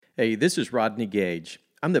Hey, this is Rodney Gage.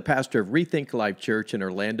 I'm the pastor of Rethink Life Church in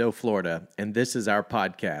Orlando, Florida, and this is our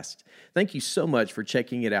podcast. Thank you so much for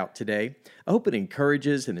checking it out today. I hope it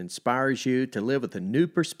encourages and inspires you to live with a new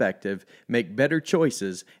perspective, make better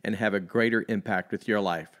choices, and have a greater impact with your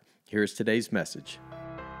life. Here's today's message.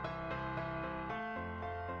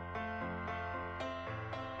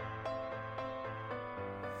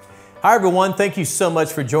 Hi, everyone. Thank you so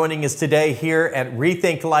much for joining us today here at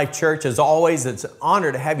Rethink Life Church. As always, it's an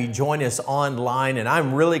honor to have you join us online, and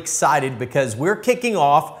I'm really excited because we're kicking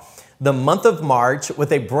off the month of March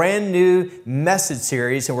with a brand new message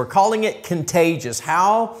series, and we're calling it Contagious,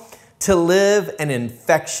 How to Live an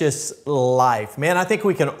Infectious Life. Man, I think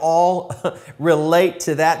we can all relate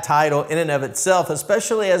to that title in and of itself,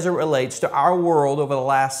 especially as it relates to our world over the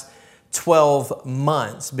last 12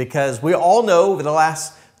 months, because we all know over the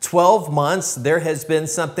last 12 months, there has been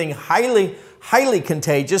something highly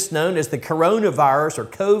contagious known as the coronavirus or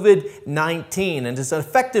COVID-19, and it's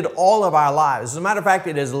affected all of our lives. As a matter of fact,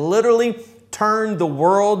 it has literally turned the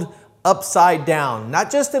world upside down,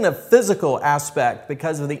 not just in a physical aspect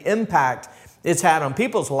because of the impact it's had on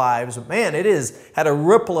people's lives, but man, it has had a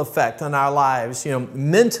ripple effect on our lives,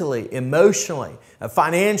 mentally, emotionally,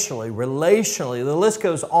 financially, relationally. The list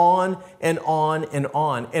goes on and on and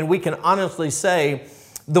on. And we can honestly say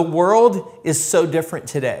the world is so different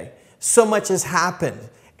today. So much has happened.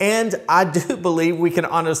 And I do believe we can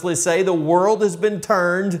honestly say the world has been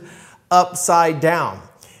turned upside down.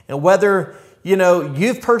 And whether,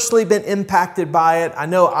 you've personally been impacted by it, I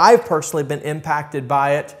know I've personally been impacted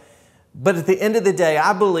by it, but at the end of the day,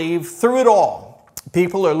 I believe through it all,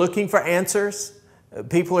 people are looking for answers,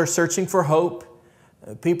 people are searching for hope,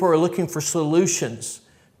 people are looking for solutions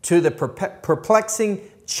to the perplexing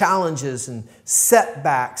challenges and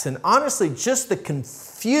setbacks, and honestly, just the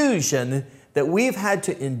confusion that we've had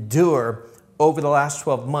to endure over the last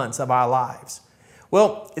 12 months of our lives.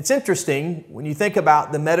 Well, it's interesting when you think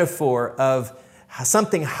about the metaphor of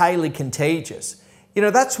something highly contagious.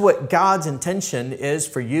 That's what God's intention is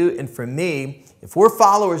for you and for me. If we're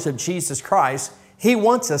followers of Jesus Christ, He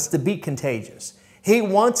wants us to be contagious. He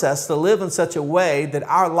wants us to live in such a way that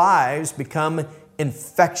our lives become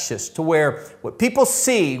infectious, to where what people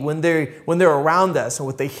see when they're around us and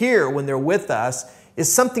what they hear when they're with us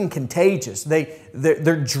is something contagious.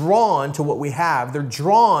 They're drawn to what we have. They're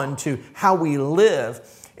drawn to how we live.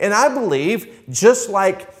 And I believe, just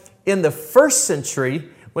like in the first century,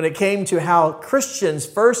 when it came to how Christians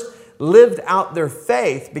first lived out their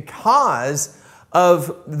faith because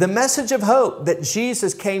of the message of hope that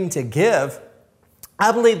Jesus came to give,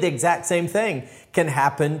 I believe the exact same thing can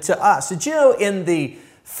happen to us. Did you know in the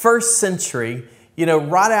first century,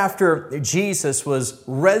 right after Jesus was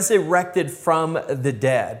resurrected from the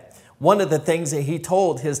dead, one of the things that He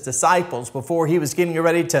told His disciples before He was getting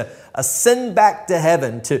ready to ascend back to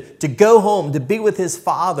heaven, to go home, to be with His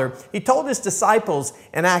Father, He told His disciples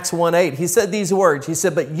in Acts 1:8, He said these words, He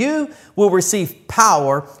said, "But you will receive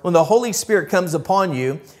power when the Holy Spirit comes upon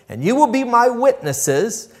you, and you will be my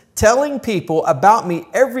witnesses, telling people about me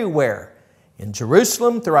everywhere, in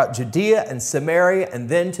Jerusalem, throughout Judea and Samaria, and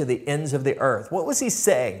then to the ends of the earth." What was He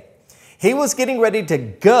saying? He was getting ready to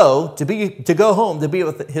go home, to be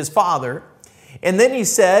with His Father. And then He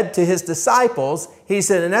said to His disciples, He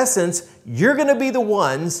said, in essence, you're going to be the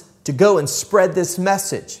ones to go and spread this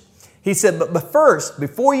message. He said, but first,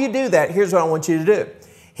 before you do that, here's what I want you to do.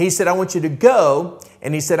 He said, I want you to go,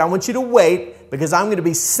 and He said, I want you to wait, because I'm going to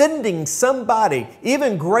be sending somebody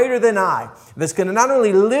even greater than I, that's going to not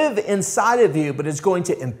only live inside of you, but is going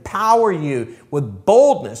to empower you with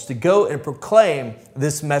boldness to go and proclaim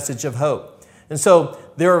this message of hope. And so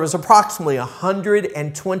there was approximately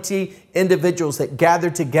 120 individuals that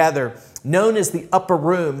gathered together, known as the upper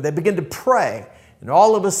room. They began to pray, and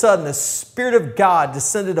all of a sudden the Spirit of God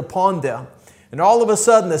descended upon them. And all of a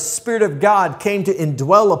sudden, the Spirit of God came to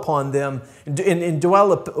indwell upon them,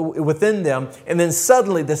 indwell within them. And then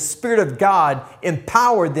suddenly, the Spirit of God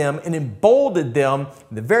empowered them and emboldened them.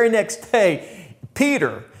 And the very next day,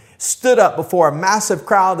 Peter stood up before a massive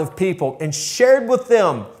crowd of people and shared with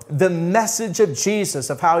them the message of Jesus,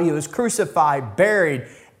 of how He was crucified, buried,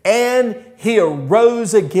 and He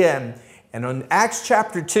arose again. And in Acts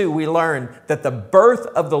chapter 2, we learn that the birth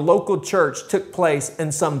of the local church took place,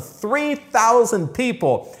 and some 3,000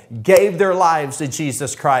 people gave their lives to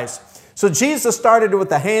Jesus Christ. So Jesus started with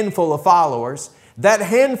a handful of followers. That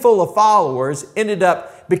handful of followers ended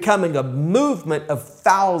up becoming a movement of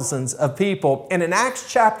thousands of people. And in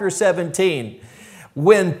Acts chapter 17,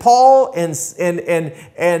 when Paul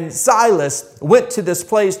and Silas went to this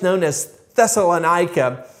place known as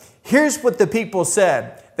Thessalonica, here's what the people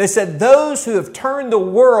said. They said, those who have turned the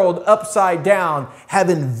world upside down have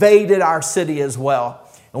invaded our city as well.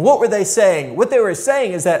 And what were they saying? What they were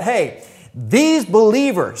saying is that, hey, these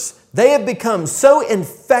believers, they have become so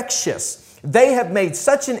infectious. They have made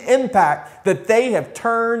such an impact that they have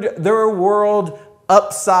turned their world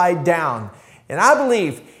upside down. And I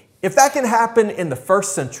believe if that can happen in the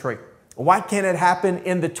first century, why can't it happen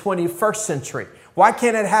in the 21st century? Why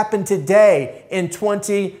can't it happen today in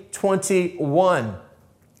 2021?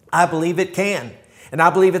 I believe it can. And I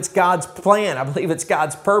believe it's God's plan. I believe it's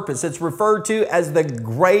God's purpose. It's referred to as the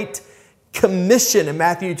Great Commission in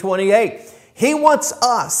Matthew 28. He wants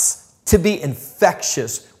us to be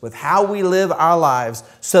infectious with how we live our lives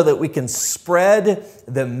so that we can spread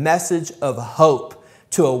the message of hope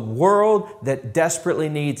to a world that desperately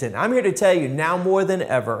needs it. I'm here to tell you now more than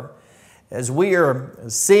ever, as we are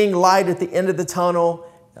seeing light at the end of the tunnel,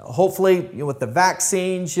 hopefully with the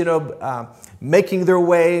vaccines, making their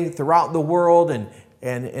way throughout the world,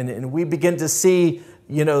 and we begin to see,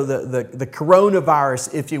 the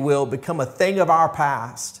coronavirus, if you will, become a thing of our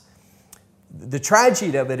past. The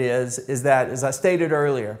tragedy of it is that, as I stated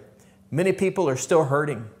earlier, many people are still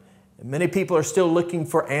hurting. Many people are still looking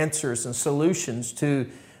for answers and solutions to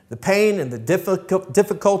the pain and the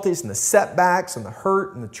difficulties and the setbacks and the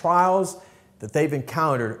hurt and the trials that they've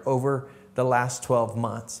encountered over the last 12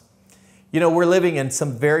 months. We're living in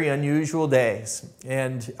some very unusual days,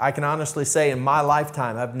 and I can honestly say in my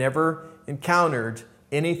lifetime, I've never encountered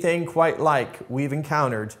anything quite like we've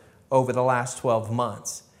encountered over the last 12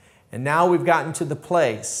 months. And now we've gotten to the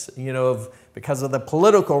place, because of the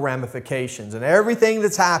political ramifications and everything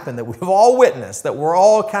that's happened that we've all witnessed, that we're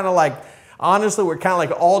all kind of like, honestly, we're kind of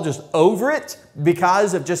like all just over it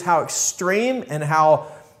because of just how extreme and how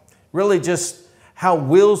really just how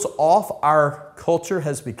wheels off our culture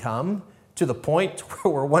has become, to the point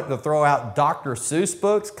where we're wanting to throw out Dr. Seuss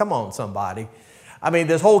books. Come on, somebody. I mean,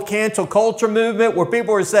 this whole cancel culture movement where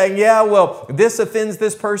people are saying, yeah, well, this offends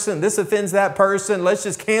this person, this offends that person. Let's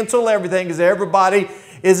just cancel everything because everybody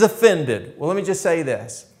is offended. Well, let me just say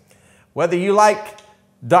this. Whether you like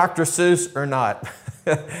Dr. Seuss or not,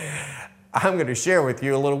 I'm going to share with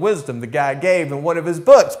you a little wisdom the guy gave in one of his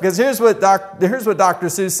books. Because here's what Dr.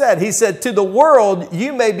 Seuss said. He said, to the world,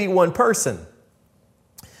 you may be one person,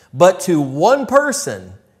 but to one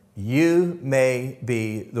person, you may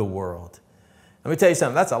be the world. Let me tell you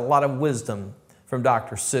something. That's a lot of wisdom from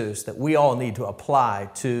Dr. Seuss that we all need to apply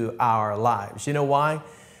to our lives. You know why?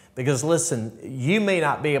 Because listen, you may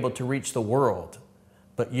not be able to reach the world,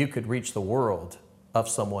 but you could reach the world of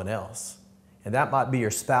someone else. And that might be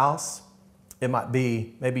your spouse. It might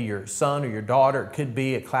be maybe your son or your daughter. It could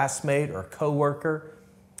be a classmate or a coworker.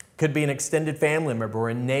 It could be an extended family member or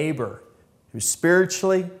a neighbor who's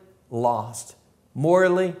spiritually lost,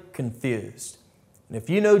 morally confused. And if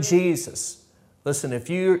you know Jesus, listen, if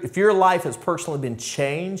your life has personally been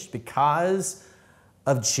changed because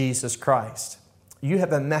of Jesus Christ, you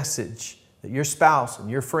have a message that your spouse and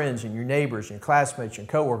your friends and your neighbors and your classmates and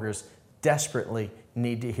coworkers desperately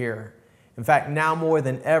need to hear. In fact, now more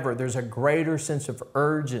than ever, there's a greater sense of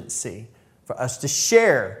urgency for us to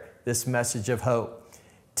share this message of hope,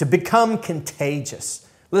 to become contagious.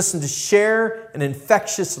 Listen, to share an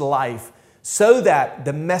infectious life so that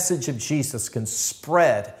the message of Jesus can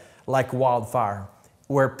spread like wildfire,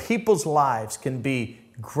 where people's lives can be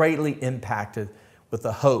greatly impacted with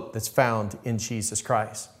the hope that's found in Jesus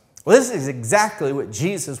Christ. Well, this is exactly what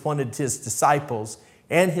Jesus wanted his disciples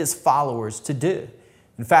and his followers to do.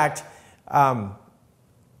 In fact,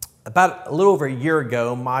 about a little over a year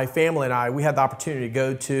ago, my family and I, we had the opportunity to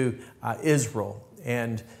go to Israel,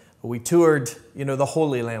 and we toured, the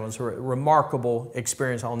Holy Land. It was a remarkable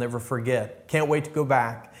experience I'll never forget. Can't wait to go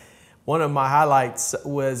back. One of my highlights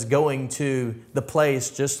was going to the place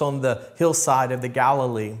just on the hillside of the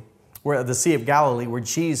Galilee, where the Sea of Galilee, where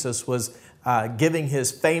Jesus was giving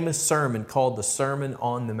his famous sermon called the Sermon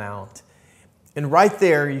on the Mount. And right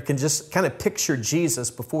there, you can just kind of picture Jesus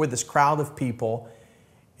before this crowd of people.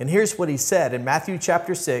 And here's what he said in Matthew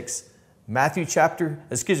chapter 6, Matthew chapter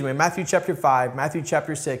 5, Matthew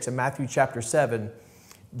chapter 6, and Matthew chapter 7.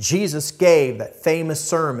 Jesus gave that famous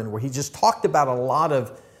sermon where he just talked about a lot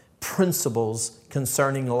of principles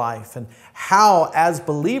concerning life and how, as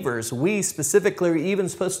believers, we specifically are even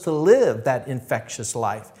supposed to live that infectious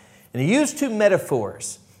life. And he used two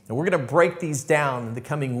metaphors, and we're going to break these down in the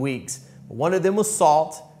coming weeks. One of them was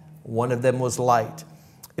salt, one of them was light.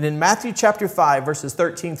 And in Matthew chapter 5, verses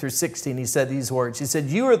 13 through 16, he said these words. He said,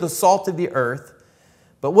 "You are the salt of the earth,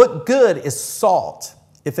 but what good is salt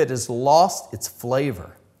if it has lost its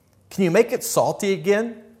flavor? Can you make it salty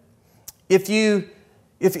again? If you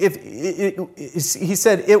he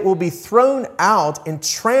said, it will be thrown out and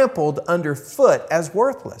trampled underfoot as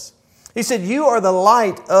worthless. He said, you are the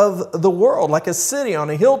light of the world, like a city on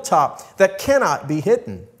a hilltop that cannot be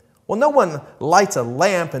hidden. Well, no one lights a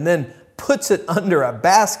lamp and then puts it under a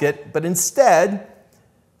basket, but instead,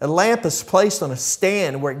 a lamp is placed on a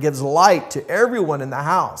stand where it gives light to everyone in the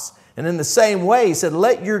house. And in the same way, he said,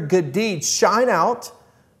 let your good deeds shine out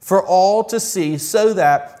for all to see, so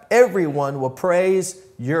that everyone will praise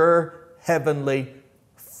your heavenly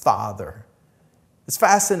Father. It's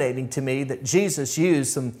fascinating to me that Jesus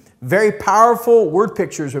used some very powerful word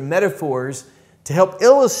pictures or metaphors to help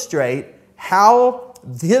illustrate how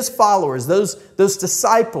his followers, those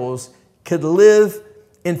disciples, could live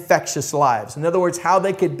infectious lives. In other words, how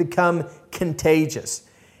they could become contagious.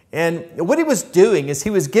 And what he was doing is he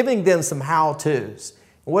was giving them some how-tos.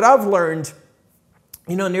 What I've learned,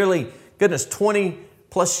 nearly, 20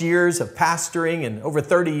 plus years of pastoring and over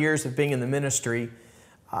 30 years of being in the ministry,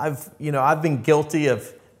 I've been guilty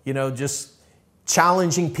of, just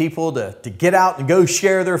challenging people to get out and go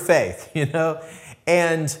share their faith,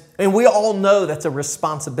 And we all know that's a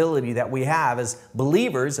responsibility that we have as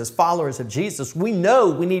believers, as followers of Jesus. We know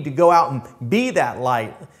we need to go out and be that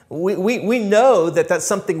light. We know that that's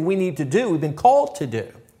something we need to do. We've been called to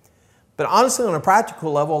do. But honestly, on a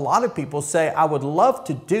practical level, a lot of people say, I would love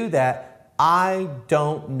to do that. I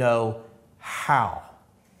don't know how.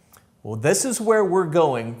 Well, this is where we're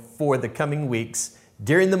going for the coming weeks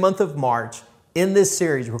during the month of March in this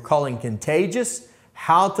series we're calling Contagious,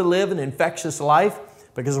 How to Live an Infectious Life,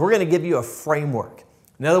 because we're going to give you a framework.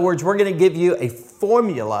 In other words, we're going to give you a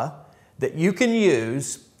formula that you can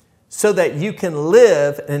use so that you can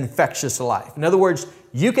live an infectious life. In other words,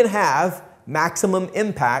 you can have maximum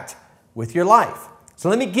impact with your life. So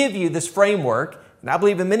let me give you this framework, and I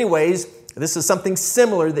believe in many ways this is something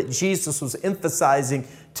similar that Jesus was emphasizing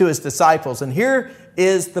to his disciples. And here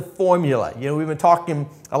is the formula. We've been talking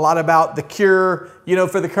a lot about the cure,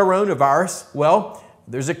 for the coronavirus. Well,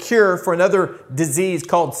 there's a cure for another disease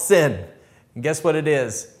called sin. And guess what it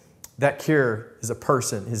is? That cure is a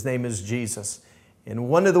person. His name is Jesus. And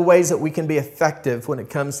one of the ways that we can be effective when it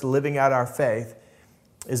comes to living out our faith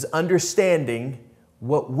is understanding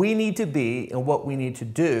what we need to be and what we need to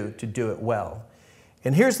do it well.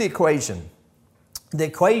 And here's the equation. The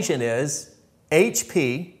equation is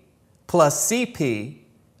HP plus CP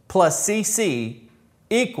plus CC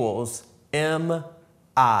equals MI.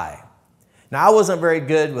 Now, I wasn't very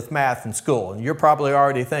good with math in school, and you're probably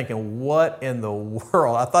already thinking, what in the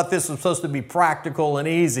world? I thought this was supposed to be practical and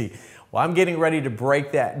easy. Well, I'm getting ready to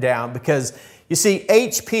break that down because, you see,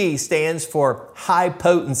 HP stands for high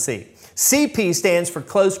potency. CP stands for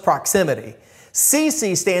close proximity.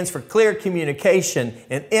 CC stands for clear communication,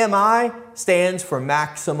 and MI stands for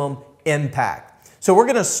maximum impact. So we're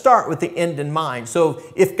going to start with the end in mind. So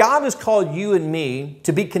if God has called you and me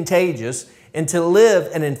to be contagious and to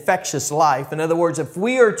live an infectious life, in other words, if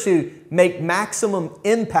we are to make maximum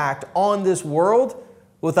impact on this world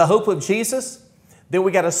with the hope of Jesus, then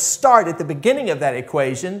we got to start at the beginning of that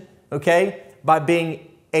equation, okay, by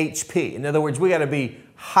being HP. In other words, we got to be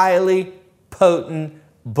highly potent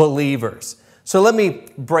believers. So let me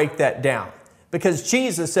break that down. Because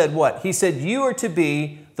Jesus said what? He said, you are to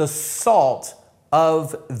be the salt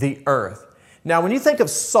of the earth. Now, when you think of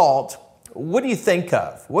salt, what do you think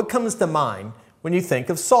of? What comes to mind when you think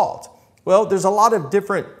of salt? Well, there's a lot of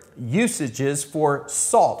different usages for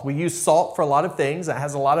salt. We use salt for a lot of things. It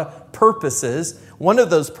has a lot of purposes. One of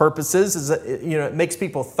those purposes is that, it makes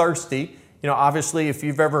people thirsty. Obviously, if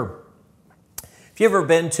you've ever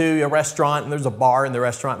been to a restaurant and there's a bar in the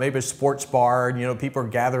restaurant, maybe a sports bar, and people are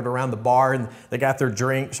gathered around the bar and they got their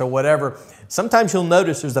drinks or whatever, sometimes you'll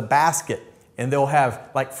notice there's a basket and they'll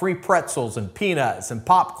have like free pretzels and peanuts and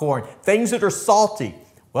popcorn, things that are salty.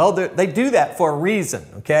 Well, they do that for a reason,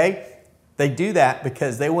 okay? They do that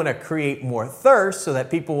because they want to create more thirst so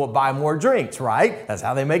that people will buy more drinks, right? That's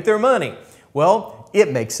how they make their money. Well,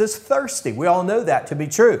 it makes us thirsty. We all know that to be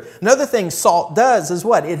true. Another thing salt does is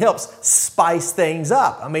what? It helps spice things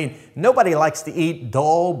up. I mean, nobody likes to eat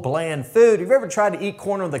dull, bland food. Have you ever tried to eat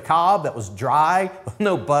corn on the cob that was dry, with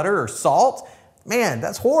no butter or salt? Man,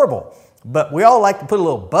 that's horrible. But we all like to put a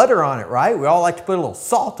little butter on it, right? We all like to put a little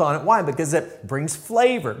salt on it. Why? Because it brings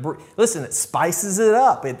flavor. Listen, it spices it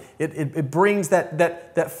up. It brings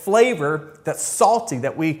that flavor, that salty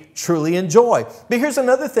that we truly enjoy. But here's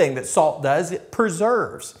another thing that salt does. It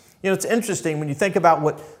preserves. It's interesting when you think about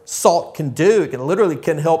what salt can do. It literally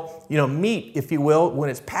can help, meat, if you will, when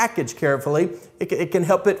it's packaged carefully. It can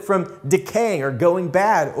help it from decaying or going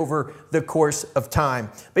bad over the course of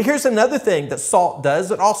time. But here's another thing that salt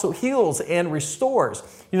does. It also heals and restores.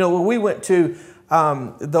 When we went to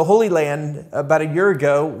the Holy Land about a year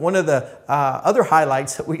ago, one of the other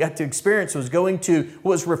highlights that we got to experience was going to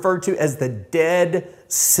what was referred to as the Dead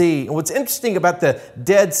Sea. And what's interesting about the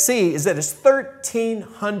Dead Sea is that it's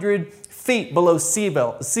 1,300 feet below sea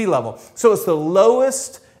level. So it's the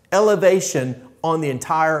lowest elevation on the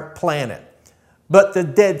entire planet. But the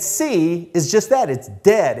Dead Sea is just that. It's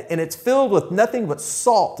dead, and it's filled with nothing but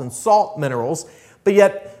salt and salt minerals. But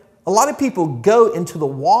yet, a lot of people go into the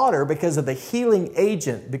water because of the healing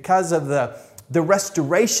agent, because of the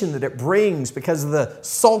restoration that it brings, because of the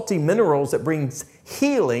salty minerals that brings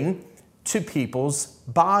healing to people's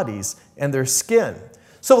bodies and their skin.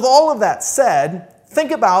 So with all of that said,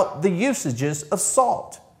 think about the usages of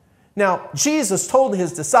salt. Now, Jesus told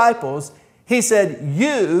his disciples, he said,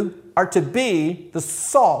 you are to be the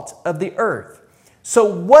salt of the earth. So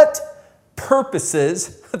what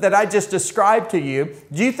purposes that I just described to you,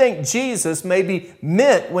 do you think Jesus maybe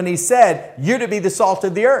meant when he said, you're to be the salt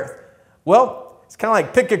of the earth? Well, it's kind of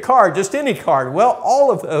like pick a card, just any card. Well,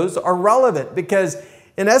 all of those are relevant because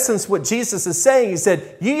in essence, what Jesus is saying, he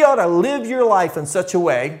said, you ought to live your life in such a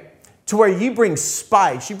way to where you bring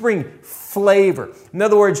spice, you bring flavor. In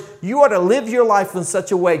other words, you ought to live your life in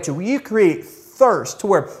such a way to where you create thirst, to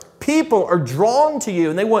where people are drawn to you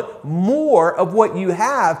and they want more of what you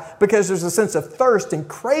have because there's a sense of thirst and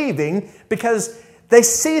craving because they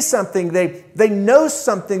see something, they know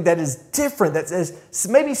something that is different, that has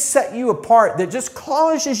maybe set you apart, that just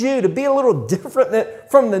causes you to be a little different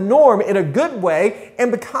from the norm in a good way. And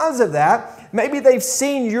because of that, maybe they've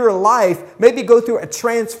seen your life maybe go through a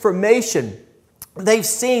transformation. They've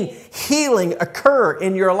seen healing occur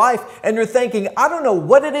in your life and you're thinking, I don't know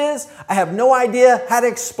what it is. I have no idea how to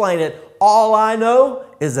explain it. All I know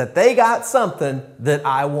is that they got something that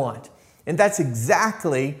I want. And that's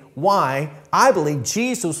exactly why I believe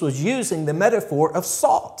Jesus was using the metaphor of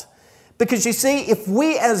salt. Because you see, if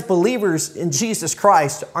we as believers in Jesus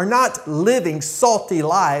Christ are not living salty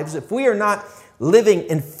lives, if we are not living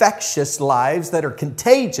infectious lives that are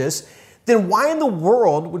contagious, then why in the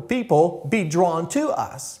world would people be drawn to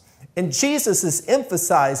us? And Jesus is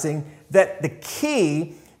emphasizing that the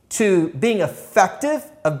key to being effective,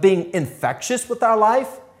 of being infectious with our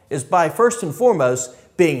life, is by first and foremost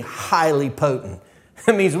being highly potent.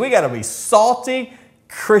 That means we got to be salty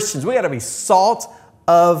Christians. We got to be salt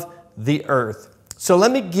of the earth. So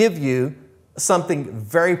let me give you something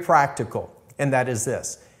very practical, and that is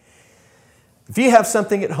this. If you have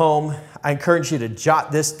something at home, I encourage you to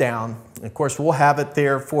jot this down. Of course, we'll have it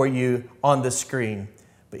there for you on the screen.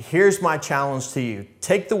 But here's my challenge to you.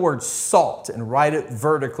 Take the word salt and write it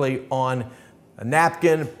vertically on a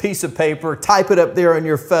napkin, a piece of paper, type it up there on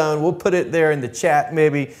your phone. We'll put it there in the chat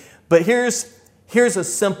maybe. But here's a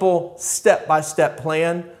simple step-by-step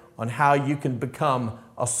plan on how you can become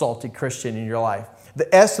a salty Christian in your life.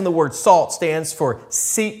 The S in the word salt stands for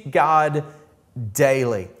seek God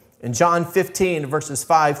daily. In John 15, verses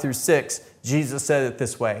 5 through 6, Jesus said it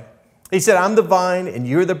this way. He said, I'm the vine and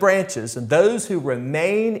you're the branches, and those who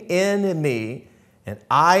remain in me and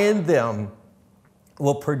I in them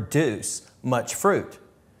will produce much fruit.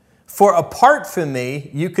 For apart from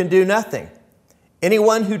me, you can do nothing.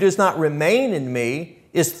 Anyone who does not remain in me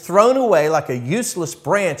is thrown away like a useless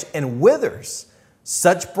branch and withers.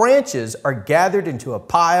 Such branches are gathered into a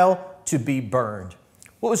pile to be burned.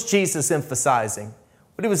 What was Jesus emphasizing?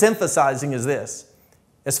 What he was emphasizing is this.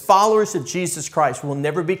 As followers of Jesus Christ, we'll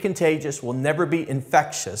never be contagious, we'll never be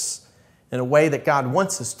infectious in a way that God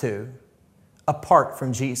wants us to, apart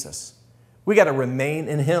from Jesus. We got to remain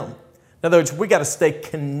in Him. In other words, we got to stay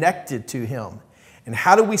connected to Him. And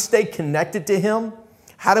how do we stay connected to Him?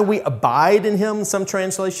 How do we abide in Him, some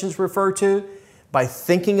translations refer to? By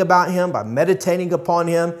thinking about Him, by meditating upon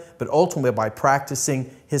Him, but ultimately by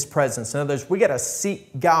practicing His presence. In other words, we got to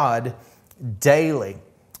seek God daily.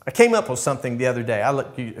 I came up with something the other day.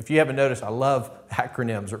 If you haven't noticed, I love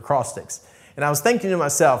acronyms or acrostics. And I was thinking to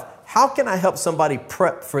myself, how can I help somebody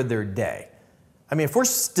prep for their day? I mean, if we're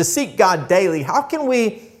to seek God daily, how can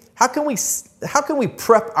we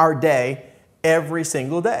prep our day every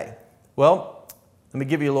single day? Well, let me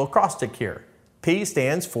give you a little acrostic here. P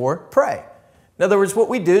stands for pray. In other words, what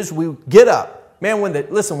we do is we get up. Man,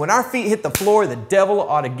 when our feet hit the floor, the devil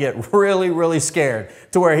ought to get really, really scared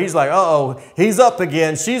to where he's like, uh-oh, he's up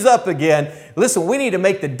again, she's up again. Listen, we need to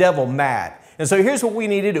make the devil mad. And so here's what we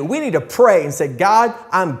need to do. We need to pray and say, God,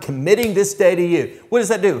 I'm committing this day to you. What does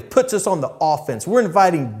that do? It puts us on the offense. We're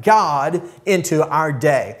inviting God into our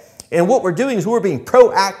day. And what we're doing is we're being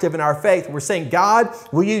proactive in our faith. We're saying, God,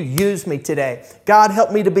 will you use me today? God,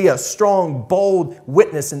 help me to be a strong, bold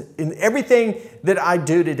witness in everything that I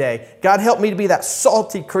do today. God, help me to be that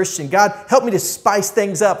salty Christian. God, help me to spice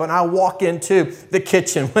things up when I walk into the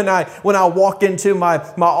kitchen, when I walk into my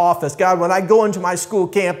office. God, when I go into my school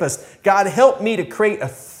campus, God, help me to create a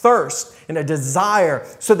thirst and a desire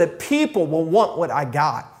so that people will want what I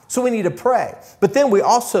got. So we need to pray. But then we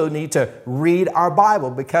also need to read our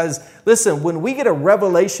Bible because, listen, when we get a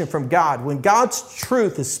revelation from God, when God's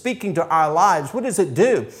truth is speaking to our lives, what does it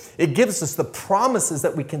do? It gives us the promises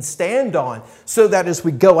that we can stand on so that as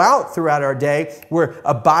we go out throughout our day, we're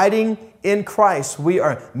abiding in Christ. We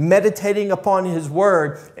are meditating upon His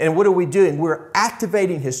Word. And what are we doing? We're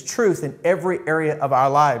activating His truth in every area of our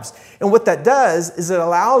lives. And what that does is it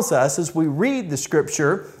allows us, as we read the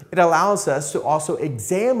Scripture, it allows us to also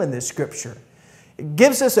examine the Scripture. It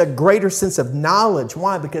gives us a greater sense of knowledge.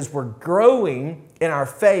 Why? Because we're growing in our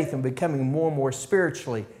faith and becoming more and more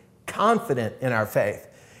spiritually confident in our faith.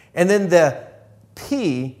 And then the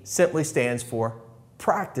P simply stands for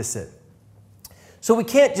practice it. So we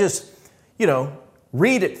can't just,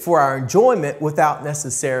 read it for our enjoyment without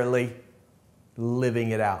necessarily living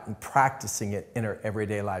it out and practicing it in our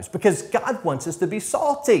everyday lives. Because God wants us to be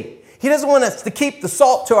salty. He doesn't want us to keep the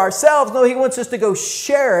salt to ourselves. No, He wants us to go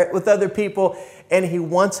share it with other people, and He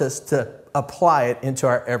wants us to apply it into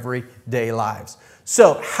our everyday lives.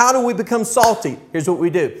 So how do we become salty? Here's what we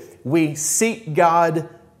do. We seek God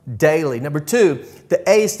daily. Number 2, the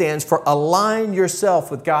A stands for align yourself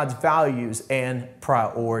with God's values and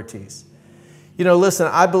priorities. Listen,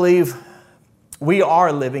 I believe we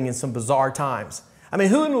are living in some bizarre times. I mean,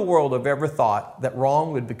 who in the world have ever thought that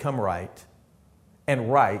wrong would become right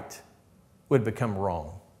and right would become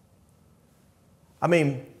wrong? I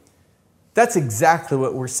mean, that's exactly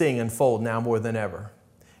what we're seeing unfold now more than ever.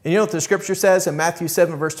 And you know what the Scripture says in Matthew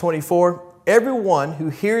 7, verse 24? Everyone who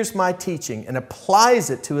hears my teaching and applies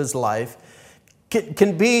it to his life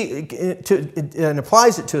can be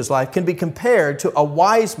compared to a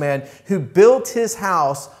wise man who built his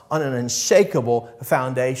house on an unshakable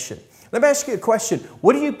foundation. Let me ask you a question.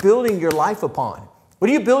 What are you building your life upon? What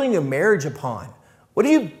are you building your marriage upon? What are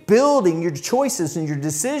you building your choices and your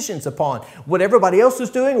decisions upon? What everybody else is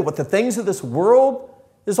doing or what the things of this world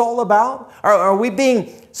is all about? Are we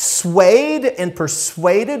being swayed and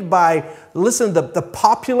persuaded by, the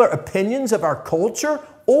popular opinions of our culture?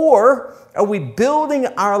 Or are we building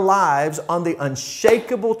our lives on the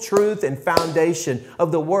unshakable truth and foundation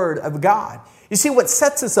of the Word of God? You see, what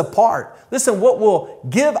sets us apart, what will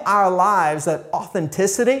give our lives that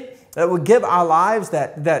authenticity, that will give our lives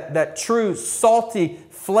that true salty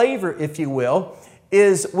flavor, if you will,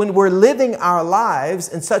 is when we're living our lives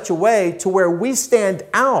in such a way to where we stand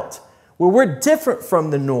out, where we're different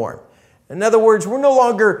from the norm. In other words, we're no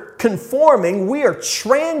longer conforming, we are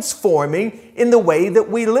transforming in the way that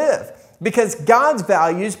we live. Because God's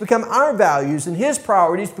values become our values and His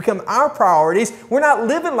priorities become our priorities. We're not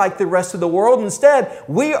living like the rest of the world. Instead,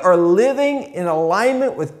 we are living in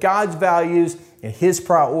alignment with God's values and His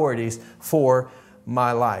priorities for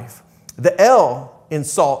my life. The L in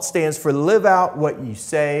SALT stands for live out what you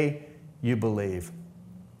say you believe.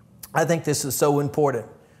 I think this is so important.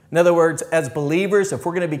 In other words, as believers, if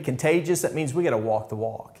we're going to be contagious, that means we got to walk the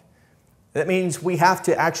walk. That means we have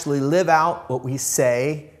to actually live out what we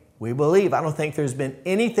say we believe. I don't think there's been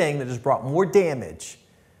anything that has brought more damage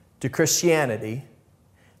to Christianity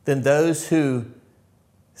than those who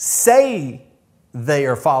say they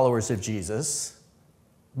are followers of Jesus,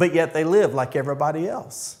 but yet they live like everybody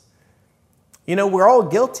else. We're all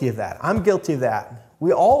guilty of that. I'm guilty of that.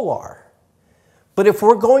 We all are. But if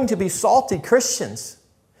we're going to be salty Christians,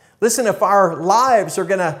 if our lives are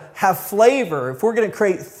going to have flavor, if we're going to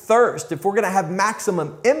create thirst, if we're going to have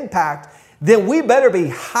maximum impact, then we better be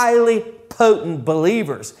highly potent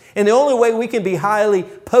believers. And the only way we can be highly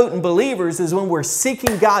potent believers is when we're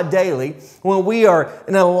seeking God daily, when we are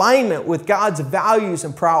in alignment with God's values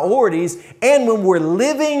and priorities, and when we're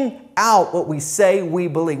living out what we say we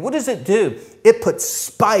believe. What does it do? It puts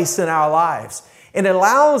spice in our lives. And it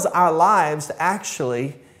allows our lives to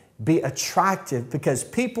actually be attractive because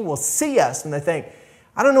people will see us and they think,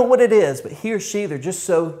 I don't know what it is, but he or she, they're just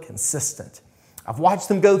so consistent. I've watched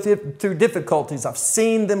them go through difficulties. I've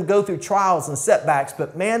seen them go through trials and setbacks,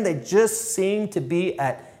 but man, they just seem to be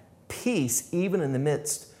at peace even in the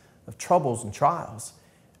midst of troubles and trials.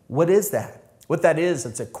 What is that? What that is,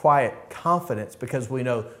 it's a quiet confidence because we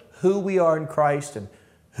know who we are in Christ and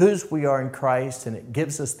whose we are in Christ, and it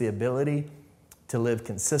gives us the ability to live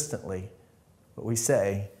consistently what we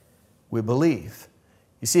say we believe.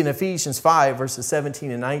 You see, in Ephesians 5, verses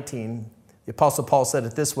 17 and 19, the Apostle Paul said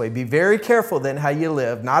it this way: "Be very careful then how you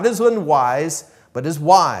live, not as unwise, but as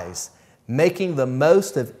wise, making the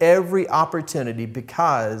most of every opportunity,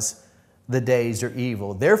 because the days are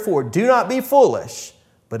evil. Therefore, do not be foolish,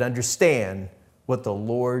 but understand what the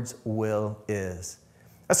Lord's will is."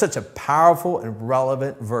 That's such a powerful and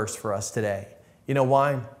relevant verse for us today. You know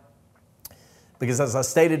why? Because as I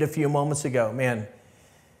stated a few moments ago, man,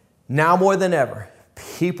 now more than ever,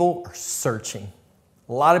 people are searching.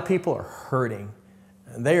 A lot of people are hurting.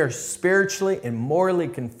 They are spiritually and morally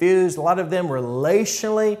confused. A lot of them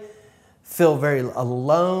relationally feel very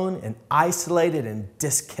alone and isolated and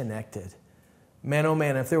disconnected. Man, oh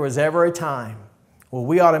man, if there was ever a time where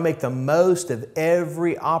we ought to make the most of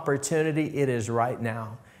every opportunity, it is right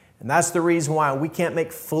now. And that's the reason why we can't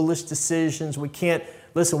make foolish decisions. We can't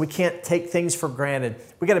take things for granted.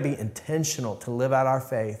 We got to be intentional to live out our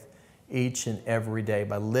faith each and every day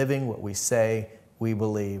by living what we say we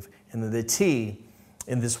believe. And the T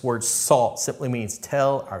in this word salt simply means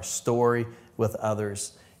tell our story with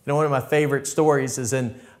others. You know, one of my favorite stories is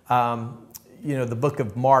in the book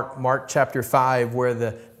of Mark chapter 5, where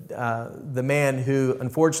the man who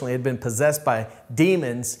unfortunately had been possessed by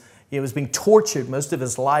demons, he was being tortured most of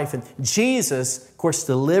his life, and Jesus, of course,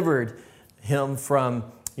 delivered him from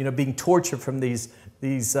being tortured from these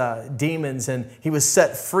demons, and he was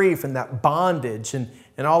set free from that bondage. And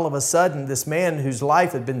all of a sudden, this man whose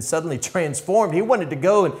life had been suddenly transformed, he wanted to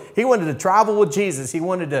go and he wanted to travel with Jesus. He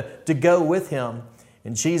wanted to go with him.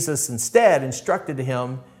 And Jesus instead instructed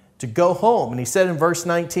him to go home. And he said in verse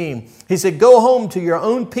 19, he said, "Go home to your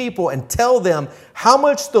own people and tell them how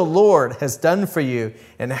much the Lord has done for you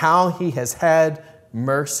and how he has had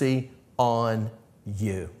mercy on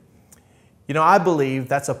you." You know, I believe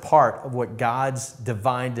that's a part of what God's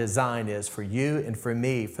divine design is for you and for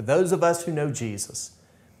me, for those of us who know Jesus.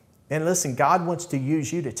 And listen, God wants to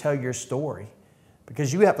use you to tell your story,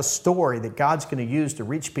 because you have a story that God's going to use to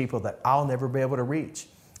reach people that I'll never be able to reach.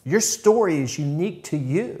 Your story is unique to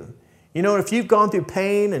you. You know, if you've gone through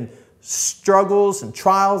pain and struggles and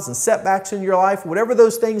trials and setbacks in your life, whatever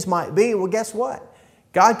those things might be, well, guess what?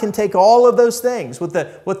 God can take all of those things, what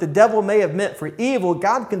the devil may have meant for evil,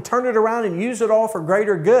 God can turn it around and use it all for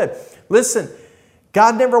greater good. Listen,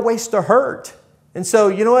 God never wastes a hurt. And so,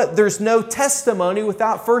 you know what? There's no testimony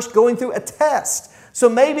without first going through a test. So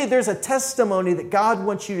maybe there's a testimony that God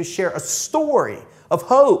wants you to share, a story of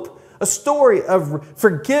hope, a story of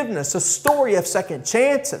forgiveness, a story of second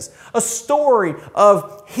chances, a story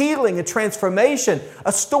of healing and transformation,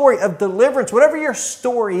 a story of deliverance. Whatever your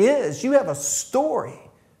story is, you have a story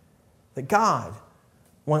that God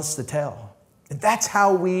wants to tell. And that's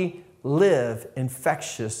how we live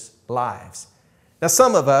infectious lives. Now,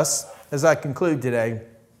 some of us, as I conclude today,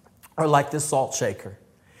 are like this salt shaker.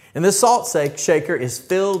 And this salt shaker is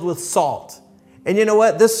filled with salt. And you know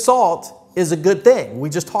what? This salt is a good thing. We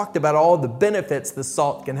just talked about all the benefits the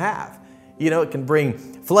salt can have. You know, it can bring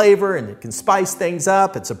flavor and it can spice things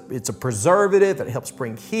up. It's a preservative. It helps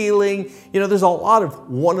bring healing. You know, there's a lot of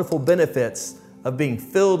wonderful benefits of being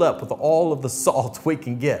filled up with all of the salt we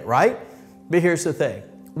can get, right? But here's the thing.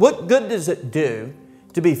 What good does it do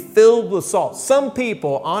to be filled with salt? Some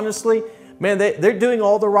people, honestly, man, they're doing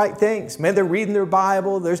all the right things. Man, they're reading their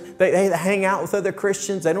Bible. They hang out with other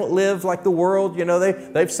Christians. They don't live like the world. You know,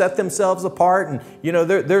 they've set themselves apart, and you know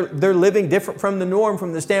they're living different from the norm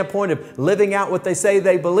from the standpoint of living out what they say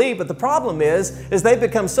they believe. But the problem is they've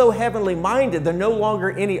become so heavenly minded, they're no longer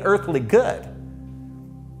any earthly good.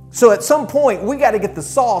 So at some point, we got to get the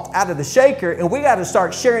salt out of the shaker, and we got to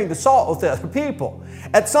start sharing the salt with other people.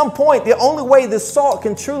 At some point, the only way this salt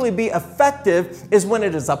can truly be effective is when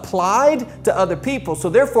it is applied to other people. So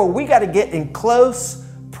therefore, we got to get in close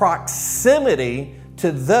proximity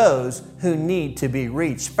to those who need to be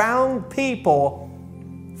reached. Found people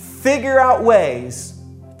figure out ways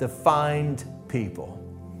to find people.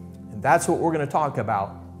 And that's what we're going to talk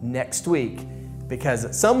about next week, because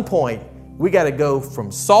at some point, we got to go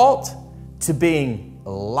from salt to being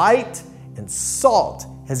light, and salt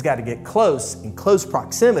has got to get close, in close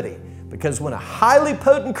proximity, because when a highly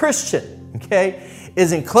potent Christian,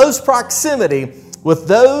 is in close proximity with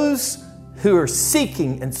those who are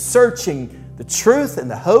seeking and searching the truth and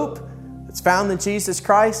the hope that's found in Jesus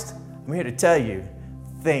Christ, I'm here to tell you,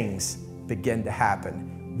 things begin to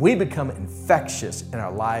happen. We become infectious and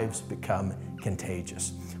our lives become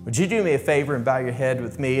contagious. Would you do me a favor and bow your head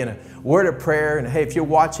with me in a word of prayer? And hey, if you're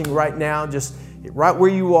watching right now, just right where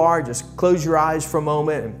you are, just close your eyes for a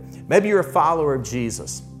moment. And Maybe you're a follower of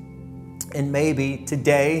Jesus. And maybe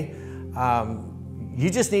today you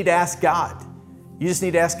just need to ask God. You just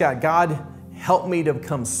need to ask God, God, help me to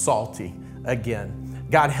become salty again.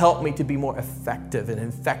 God, help me to be more effective and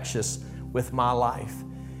infectious with my life.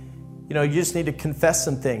 You know, you just need to confess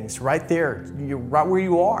some things right there, right where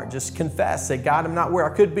you are. Just confess. Say, God, I'm not where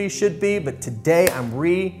I could be, should be, but today I'm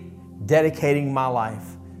rededicating my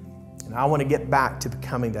life. And I want to get back to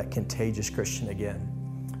becoming that contagious Christian again.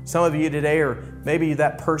 Some of you today are maybe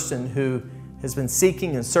that person who has been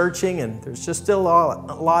seeking and searching, and there's just still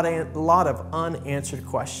a lot of unanswered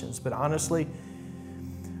questions. But honestly,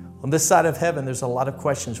 on this side of heaven, there's a lot of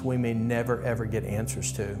questions we may never, ever get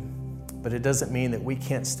answers to. But it doesn't mean that we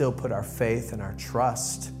can't still put our faith and our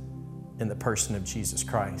trust in the person of Jesus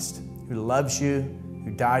Christ, who loves you,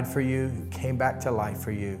 who died for you, who came back to life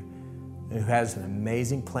for you, and who has an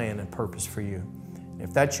amazing plan and purpose for you. And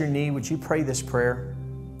if that's your need, would you pray this prayer?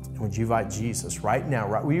 And would you invite Jesus right now,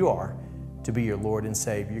 right where you are, to be your Lord and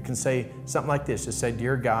Savior? You can say something like this. Just say,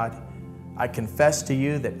 Dear God, I confess to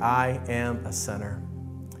you that I am a sinner.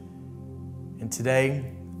 And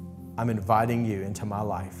today, I'm inviting you into my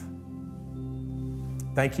life.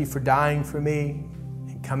 Thank you for dying for me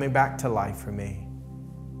and coming back to life for me.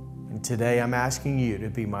 And today I'm asking you to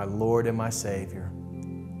be my Lord and my Savior.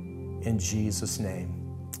 In Jesus'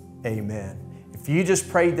 name, amen. If you just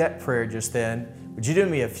prayed that prayer just then, would you do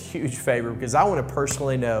me a huge favor? Because I want to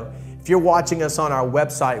personally know, if you're watching us on our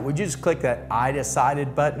website, would you just click that I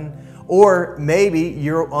decided button? Or maybe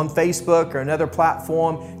you're on Facebook or another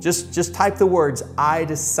platform, just type the words I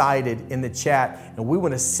decided in the chat, and we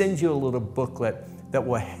want to send you a little booklet that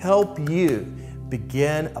will help you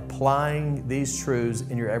begin applying these truths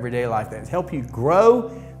in your everyday life, that will help you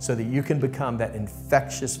grow so that you can become that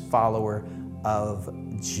infectious follower of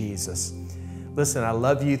Jesus. Listen, I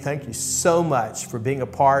love you. Thank you so much for being a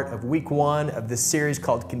part of week 1 of this series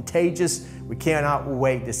called Contagious. We cannot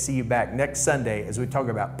wait to see you back next Sunday as we talk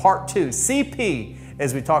about part 2, CP,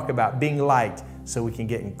 as we talk about being light so we can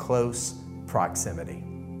get in close proximity.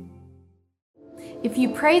 If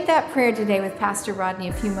you prayed that prayer today with Pastor Rodney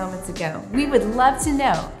a few moments ago, we would love to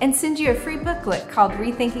know and send you a free booklet called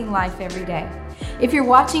Rethinking Life Every Day. If you're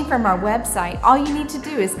watching from our website, all you need to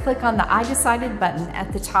do is click on the I Decided button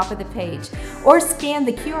at the top of the page, or scan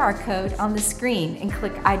the QR code on the screen and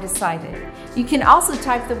click I Decided. You can also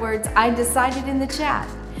type the words I Decided in the chat.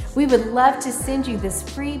 We would love to send you this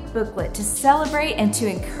free booklet to celebrate and to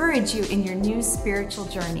encourage you in your new spiritual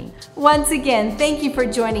journey. Once again, thank you for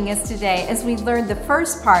joining us today as we learned the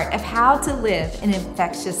first part of how to live an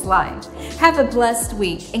infectious life. Have a blessed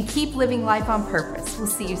week and keep living life on purpose. We'll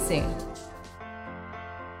see you soon.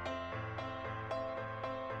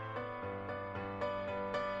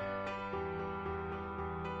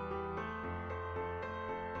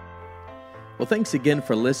 Well, thanks again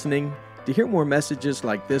for listening. To hear more messages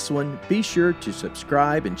like this one, be sure to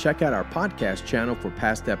subscribe and check out our podcast channel for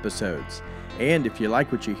past episodes. And if you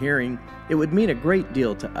like what you're hearing, it would mean a great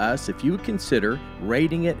deal to us if you would consider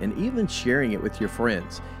rating it and even sharing it with your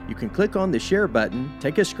friends. You can click on the share button,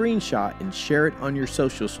 take a screenshot, and share it on your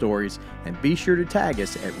social stories, and be sure to tag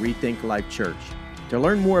us at Rethink Life Church. To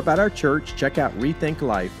learn more about our church, check out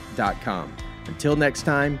rethinklife.com. Until next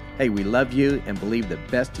time, hey, we love you and believe the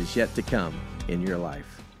best is yet to come in your life.